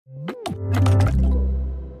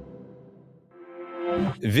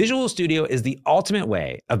Visual Studio is the ultimate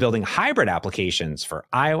way of building hybrid applications for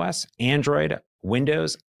iOS, Android,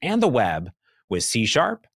 Windows, and the web with C#,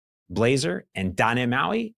 Blazor, and .NET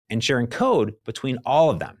MAUI, and sharing code between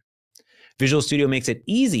all of them. Visual Studio makes it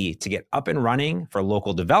easy to get up and running for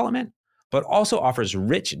local development, but also offers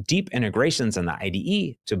rich, deep integrations in the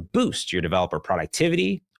IDE to boost your developer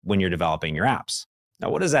productivity when you're developing your apps.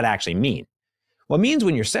 Now, what does that actually mean? Well, it means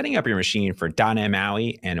when you're setting up your machine for .NET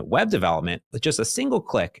MAUI and web development, with just a single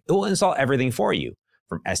click, it will install everything for you,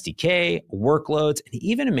 from SDK, workloads, and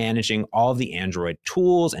even managing all of the Android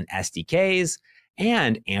tools and SDKs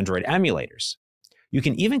and Android emulators. You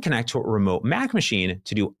can even connect to a remote Mac machine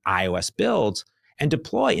to do iOS builds and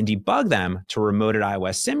deploy and debug them to remoted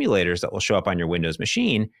iOS simulators that will show up on your Windows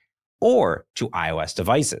machine or to iOS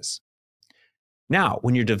devices. Now,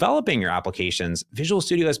 when you're developing your applications, Visual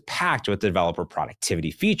Studio is packed with developer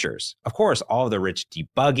productivity features. Of course, all of the rich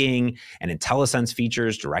debugging and IntelliSense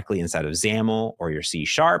features directly inside of XAML or your C#,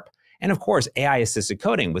 and of course, AI-assisted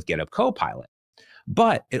coding with GitHub Copilot.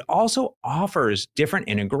 But it also offers different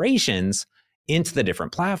integrations into the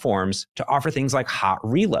different platforms to offer things like hot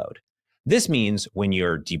reload. This means when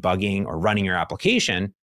you're debugging or running your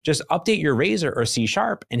application, just update your Razor or C#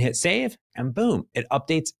 and hit save, and boom, it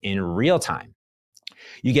updates in real time.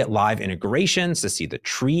 You get live integrations to see the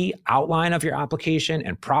tree outline of your application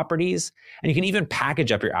and properties, and you can even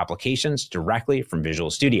package up your applications directly from Visual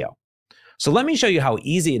Studio. So let me show you how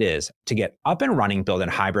easy it is to get up and running built-in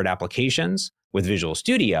hybrid applications with Visual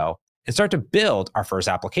Studio and start to build our first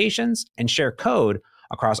applications and share code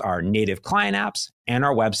across our native client apps and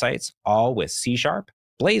our websites, all with C#,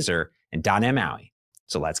 Blazor, and .NET MAUI.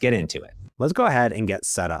 So let's get into it. Let's go ahead and get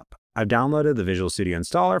set up. I've downloaded the Visual Studio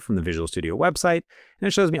installer from the Visual Studio website, and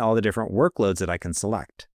it shows me all the different workloads that I can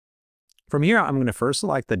select. From here, I'm going to first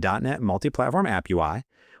select the .NET Multi-Platform App UI,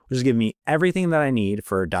 which is giving me everything that I need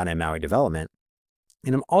for .NET MAUI development.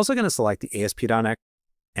 And I'm also going to select the ASP.NET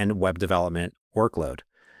and web development workload.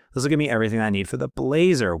 This will give me everything I need for the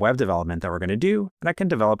Blazor web development that we're going to do, and I can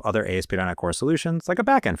develop other ASP.NET Core solutions like a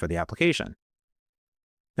backend for the application.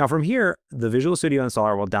 Now from here, the Visual Studio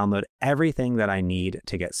installer will download everything that I need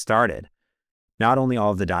to get started. Not only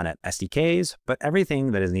all of the .NET SDKs, but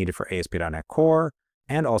everything that is needed for ASP.NET Core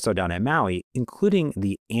and also .NET MAUI, including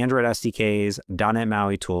the Android SDKs, .NET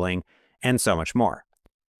MAUI tooling, and so much more.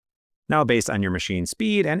 Now, based on your machine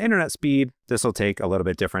speed and internet speed, this will take a little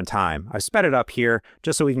bit different time. I've sped it up here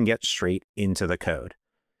just so we can get straight into the code.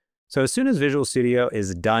 So as soon as Visual Studio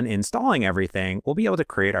is done installing everything, we'll be able to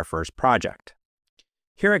create our first project.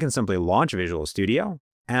 Here I can simply launch Visual Studio,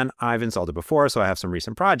 and I've installed it before, so I have some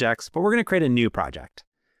recent projects, but we're going to create a new project.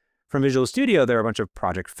 From Visual Studio, there are a bunch of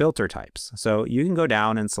project filter types. So you can go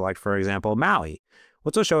down and select, for example, MAUI,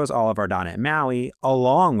 which will show us all of our .NET MAUI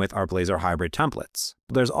along with our Blazor Hybrid templates.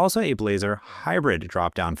 There's also a Blazor Hybrid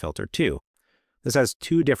drop-down filter too. This has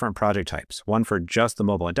two different project types, one for just the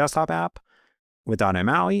mobile and desktop app with .NET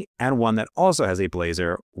MAUI, and one that also has a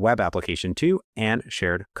Blazor web application too and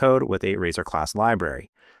shared code with a Razor class library.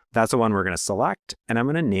 That's the one we're going to select, and I'm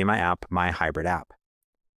going to name my app my hybrid app.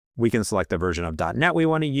 We can select the version of .NET we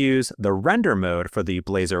want to use, the render mode for the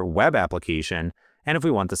Blazor web application, and if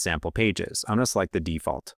we want the sample pages. I'm going to select the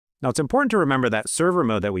default. Now it's important to remember that server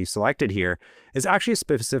mode that we've selected here is actually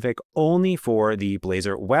specific only for the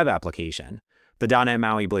Blazor web application. The .NET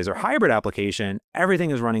MAUI Blazor Hybrid application, everything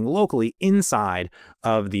is running locally inside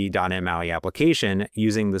of the .NET MAUI application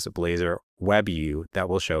using this BlazorWebView that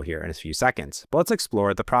we'll show here in a few seconds. But let's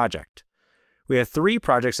explore the project. We have 3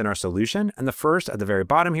 projects in our solution, and the first at the very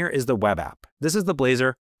bottom here is the web app. This is the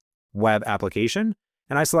Blazor web application,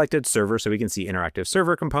 and I selected server so we can see interactive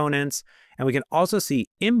server components, and we can also see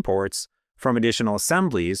imports from additional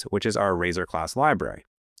assemblies, which is our Razor class library.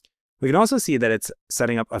 We can also see that it's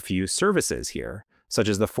setting up a few services here, such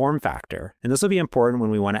as the form factor, and this will be important when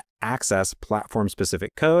we want to access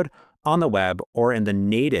platform-specific code on the web or in the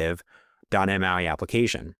native .NET MAUI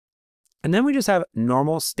application. And then we just have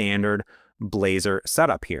normal standard Blazor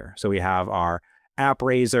setup here. So we have our app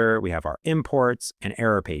Razor, we have our imports and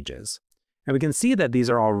error pages. And we can see that these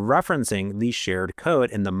are all referencing the shared code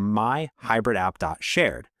in the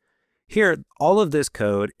myhybridapp.shared. Here, all of this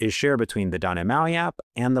code is shared between the .NET MAUI app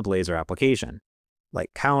and the Blazor application, like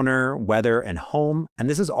counter, weather, and home. And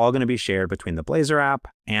this is all going to be shared between the Blazor app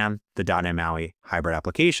and the .NET MAUI hybrid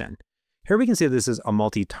application. Here we can see this is a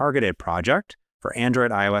multi-targeted project for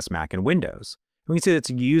Android, iOS, Mac, and Windows. We can see it's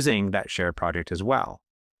using that shared project as well.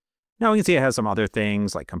 Now we can see it has some other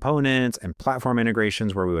things like components and platform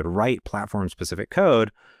integrations where we would write platform-specific code.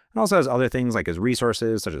 It also has other things like as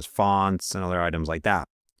resources such as fonts and other items like that.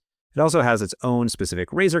 It also has its own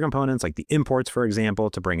specific Razor components, like the imports, for example,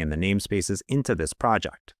 to bring in the namespaces into this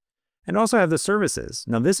project. And also have the services.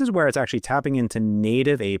 Now, this is where it's actually tapping into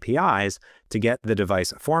native APIs to get the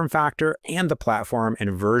device form factor and the platform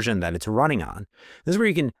and version that it's running on. This is where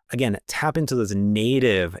you can, again, tap into those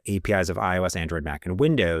native APIs of iOS, Android, Mac, and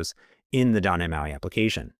Windows in the .NET MAUI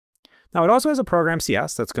application. Now, it also has a program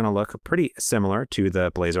CS that's going to look pretty similar to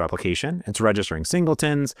the Blazor application. It's registering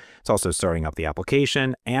singletons. It's also starting up the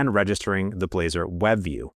application and registering the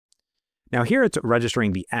BlazorWebView. Now here it's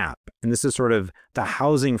registering the app, and this is sort of the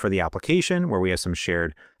housing for the application where we have some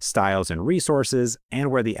shared styles and resources and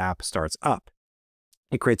where the app starts up.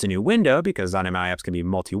 It creates a new window because .NET MAUI apps can be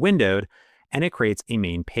multi-windowed, and it creates a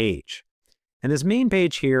main page. And this main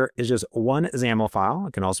page here is just one XAML file.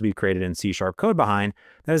 It can also be created in C# code behind.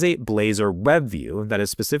 That is a BlazorWebView that is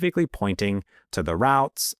specifically pointing to the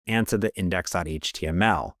routes and to the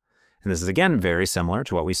index.html. And this is, again, very similar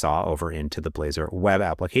to what we saw over into the Blazor web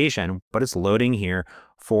application, but it's loading here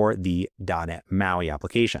for the .NET MAUI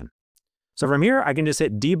application. So from here, I can just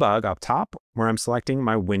hit Debug up top where I'm selecting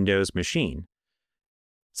my Windows machine.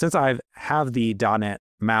 Since I have the .NET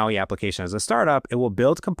MAUI application as a startup, it will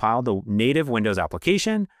compile the native Windows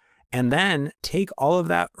application and then take all of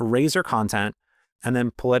that Razor content and then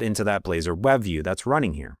pull it into that BlazorWebView that's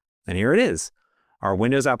running here. And here it is. Our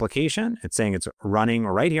Windows application, it's saying it's running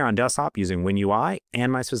right here on desktop using WinUI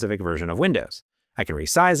and my specific version of Windows. I can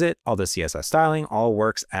resize it, all the CSS styling, all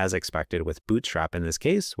works as expected with Bootstrap in this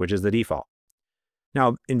case, which is the default.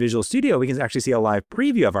 Now in Visual Studio, we can actually see a live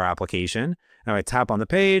preview of our application. Now I tap on the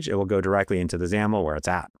page, it will go directly into the XAML where it's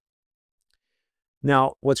at.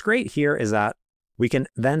 Now, what's great here is that we can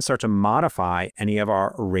then start to modify any of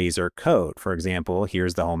our Razor code. For example,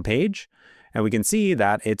 here's the home page. And we can see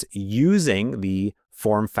that it's using the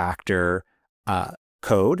form factor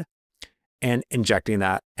code and injecting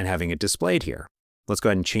that and having it displayed here. Let's go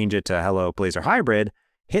ahead and change it to Hello Blazor Hybrid,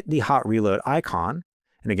 hit the hot reload icon.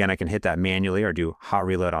 And again, I can hit that manually or do hot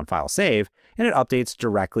reload on file save, and it updates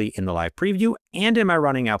directly in the live preview and in my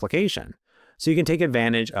running application. So you can take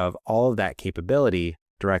advantage of all of that capability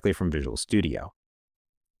directly from Visual Studio.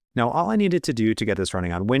 Now, all I needed to do to get this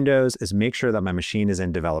running on Windows is make sure that my machine is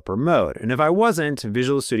in developer mode. And if I wasn't,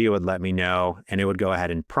 Visual Studio would let me know, and it would go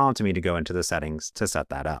ahead and prompt me to go into the settings to set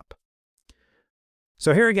that up.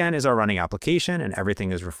 So here again is our running application, and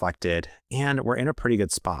everything is reflected, and we're in a pretty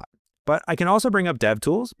good spot. But I can also bring up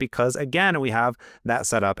DevTools because, again, we have that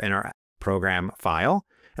set up in our program file,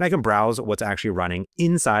 and I can browse what's actually running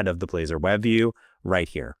inside of the BlazorWebView right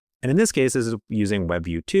here. And in this case, this is using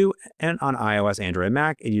WebView 2, and on iOS, Android, and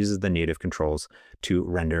Mac, it uses the native controls to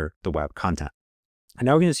render the web content. And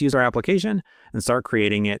now we can just use our application and start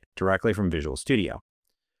creating it directly from Visual Studio.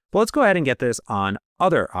 But let's go ahead and get this on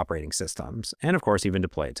other operating systems, and of course, even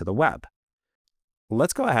deploy it to the web.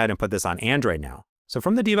 Let's go ahead and put this on Android now. So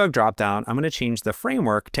from the debug dropdown, I'm going to change the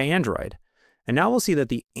framework to Android. And now we'll see that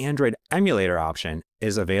the Android emulator option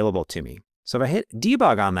is available to me. So if I hit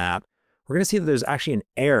debug on that, we're going to see that there's actually an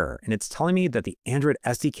error, and it's telling me that the Android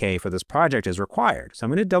SDK for this project is required. So I'm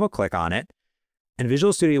going to double click on it, and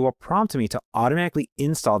Visual Studio will prompt me to automatically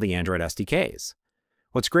install the Android SDKs.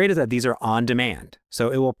 What's great is that these are on demand. So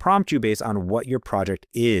it will prompt you based on what your project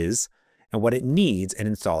is and what it needs and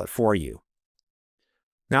install it for you.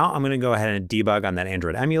 Now I'm going to go ahead and debug on that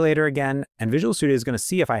Android emulator again, and Visual Studio is going to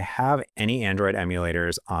see if I have any Android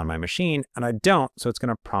emulators on my machine, and I don't, so it's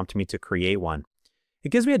going to prompt me to create one. It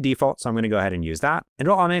gives me a default, so I'm going to go ahead and use that, and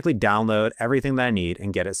it'll automatically download everything that I need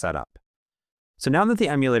and get it set up. So now that the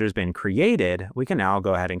emulator has been created, we can now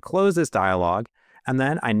go ahead and close this dialog, and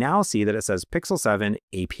then I now see that it says Pixel 7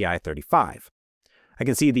 API 35. I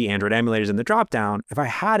can see the Android emulators in the dropdown. If I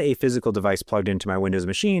had a physical device plugged into my Windows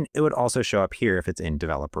machine, it would also show up here if it's in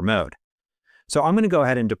developer mode. So I'm going to go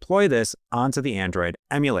ahead and deploy this onto the Android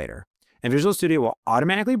emulator, and Visual Studio will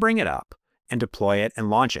automatically bring it up and deploy it and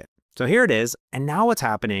launch it. So here it is, and now what's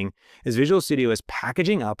happening is Visual Studio is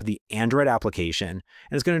packaging up the Android application, and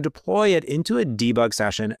it's going to deploy it into a debug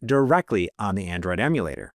session directly on the Android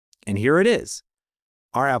emulator. And here it is.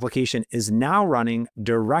 Our application is now running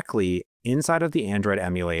directly inside of the Android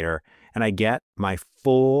emulator, and I get my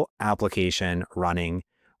full application running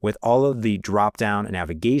with all of the drop-down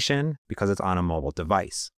navigation because it's on a mobile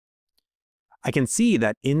device. I can see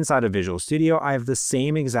that inside of Visual Studio, I have the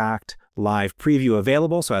same exact live preview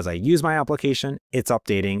available. So as I use my application, it's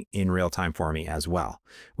updating in real time for me as well,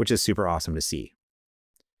 which is super awesome to see.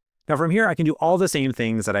 Now from here, I can do all the same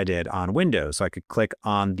things that I did on Windows. So I could click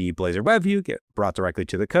on the BlazorWebView, get brought directly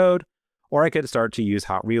to the code, or I could start to use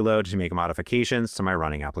hot reload to make modifications to my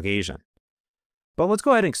running application. But let's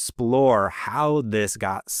go ahead and explore how this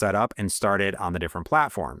got set up and started on the different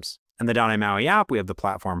platforms. In the .NET MAUI app, we have the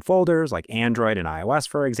platform folders like Android and iOS,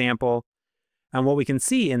 for example. And what we can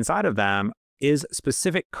see inside of them is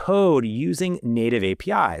specific code using native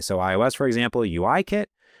APIs. So iOS, for example, UI kit.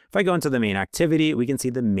 If I go into the main activity, we can see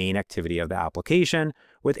the main activity of the application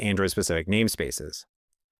with Android-specific namespaces.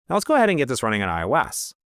 Now let's go ahead and get this running on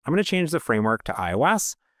iOS. I'm going to change the framework to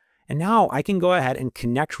iOS, and now I can go ahead and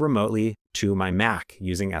connect remotely to my Mac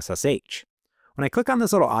using SSH. When I click on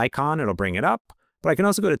this little icon, it'll bring it up, but I can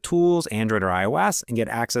also go to Tools, Android or iOS, and get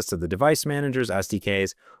access to the device managers,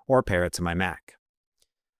 SDKs, or pair it to my Mac.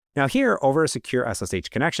 Now here, over a secure SSH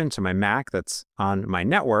connection to my Mac that's on my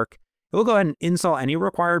network, it will go ahead and install any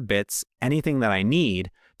required bits, anything that I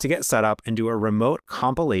need to get set up and do a remote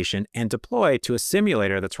compilation and deploy to a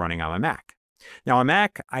simulator that's running on my Mac. Now on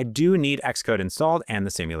Mac, I do need Xcode installed and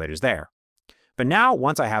the simulators there. But now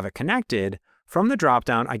once I have it connected, from the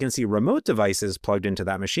dropdown, I can see remote devices plugged into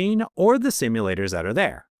that machine or the simulators that are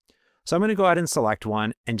there. So I'm going to go ahead and select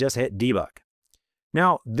one and just hit Debug.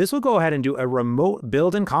 Now this will go ahead and do a remote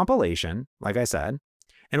build and compilation, like I said,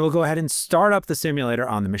 and we'll go ahead and start up the simulator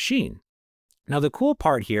on the machine. Now the cool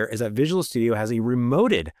part here is that Visual Studio has a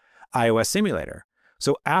remoted iOS simulator.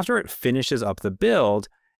 So after it finishes up the build,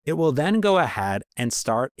 it will then go ahead and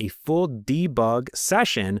start a full debug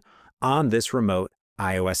session on this remote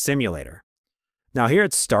iOS simulator. Now here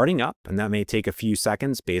it's starting up, and that may take a few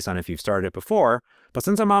seconds based on if you've started it before, but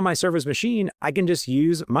since I'm on my server's machine, I can just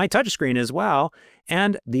use my touchscreen as well,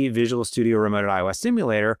 and the Visual Studio Remote iOS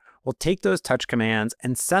simulator will take those touch commands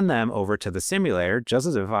and send them over to the simulator just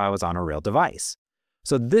as if I was on a real device.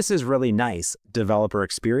 So this is really nice developer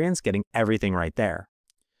experience, getting everything right there.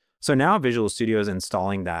 So now Visual Studio is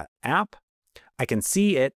installing that app. I can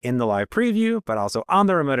see it in the live preview, but also on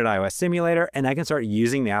the remoted iOS simulator, and I can start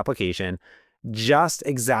using the application just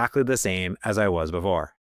exactly the same as I was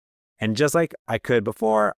before. And just like I could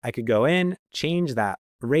before, I could go in, change that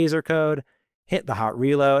Razor code, hit the hot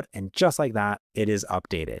reload, and just like that, it is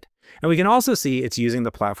updated. And we can also see it's using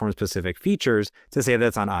the platform-specific features to say that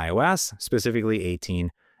it's on iOS, specifically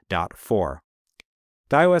 18.4.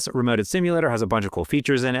 The iOS Remoted Simulator has a bunch of cool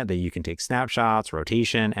features in it that you can take snapshots,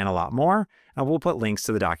 rotation, and a lot more, and we'll put links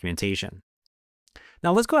to the documentation.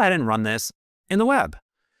 Now let's go ahead and run this in the web.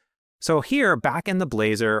 So here, back in the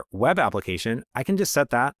Blazor web application, I can just set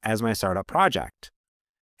that as my startup project.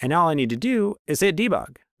 And all I need to do is hit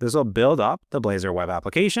Debug. This will build up the Blazor web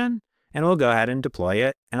application, and we'll go ahead and deploy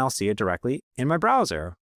it, and I'll see it directly in my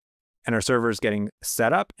browser. And our server is getting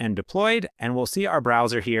set up and deployed, and we'll see our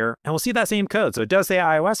browser here, and we'll see that same code. So it does say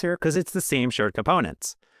iOS here because it's the same shared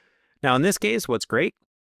components. Now in this case, what's great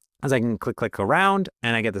is I can click around,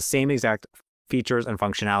 and I get the same exact features and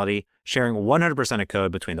functionality, sharing 100% of code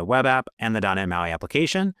between the web app and the .NET MAUI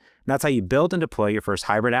application. And that's how you build and deploy your first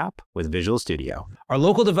hybrid app with Visual Studio. Our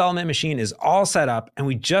local development machine is all set up, and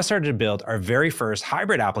we just started to build our very first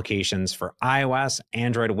hybrid applications for iOS,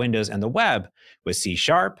 Android, Windows, and the web with C#,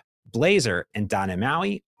 Blazor, and .NET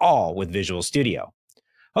MAUI, all with Visual Studio.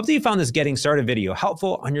 Hope that you found this Getting Started video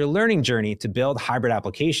helpful on your learning journey to build hybrid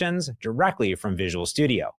applications directly from Visual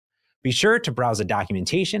Studio. Be sure to browse the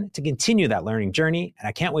documentation to continue that learning journey, and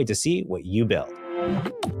I can't wait to see what you build.